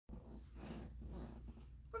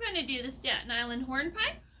going to do the Staten Island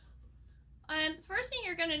Hornpipe. The first thing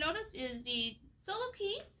you're going to notice is the solo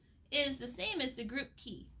key is the same as the group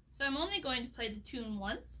key. So I'm only going to play the tune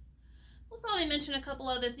once. We'll probably mention a couple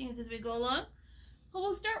other things as we go along. But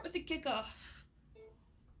we'll start with the kickoff.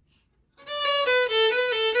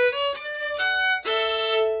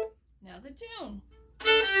 Now the tune.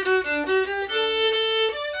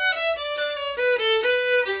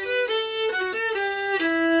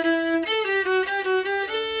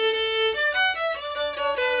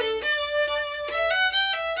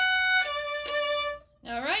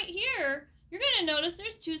 Now right here, you're going to notice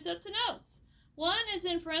there's two sets of notes. One is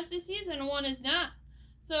in parentheses and one is not.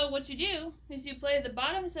 So what you do is you play the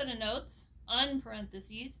bottom set of notes,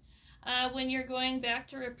 unparentheses, when you're going back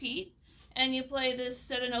to repeat, and you play this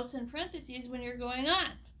set of notes in parentheses when you're going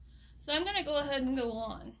on. So I'm going to go ahead and go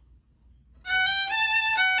on.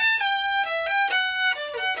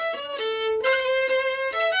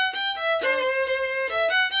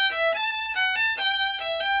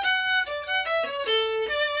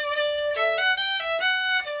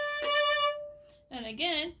 And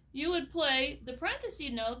again, you would play the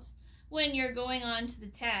parentheses notes when you're going on to the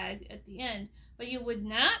tag at the end, but you would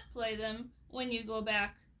not play them when you go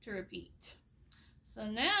back to repeat. So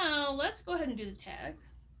now let's go ahead and do the tag.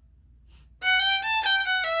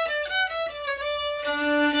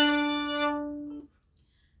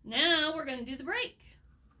 Now we're going to do the break.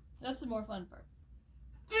 That's the more fun part.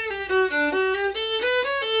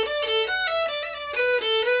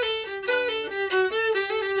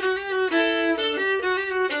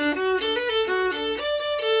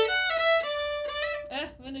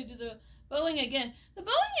 I'm going to do the bowing again. The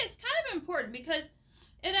bowing is kind of important because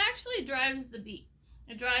it actually drives the beat.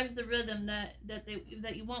 It drives the rhythm that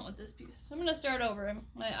you want with this piece. So I'm going to start over.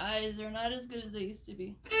 My eyes are not as good as they used to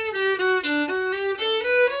be.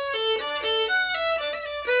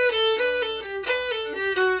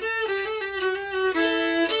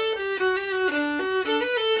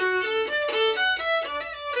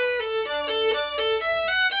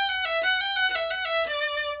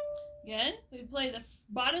 Again, we play the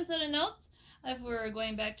bottom set of notes. If we're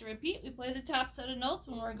going back to repeat, we play the top set of notes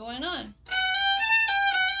when we're going on.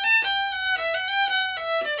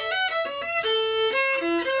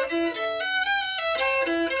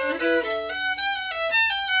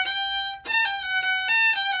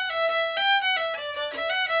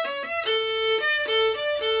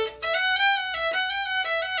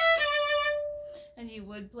 And you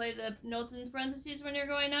would play the notes in parentheses when you're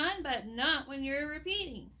going on, but not when you're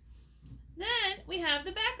repeating. Then we have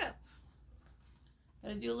the backup.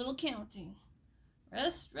 Gotta do a little counting.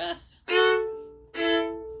 Rest, rest.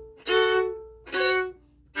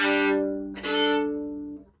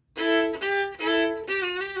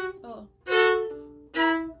 Oh.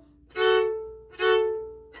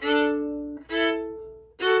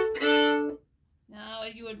 Now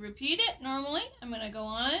you would repeat it normally. I'm gonna go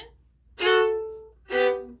on.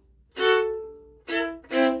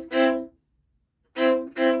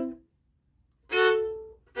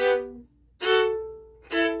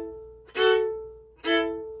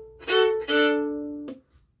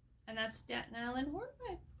 Staten Island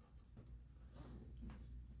Hornpipe.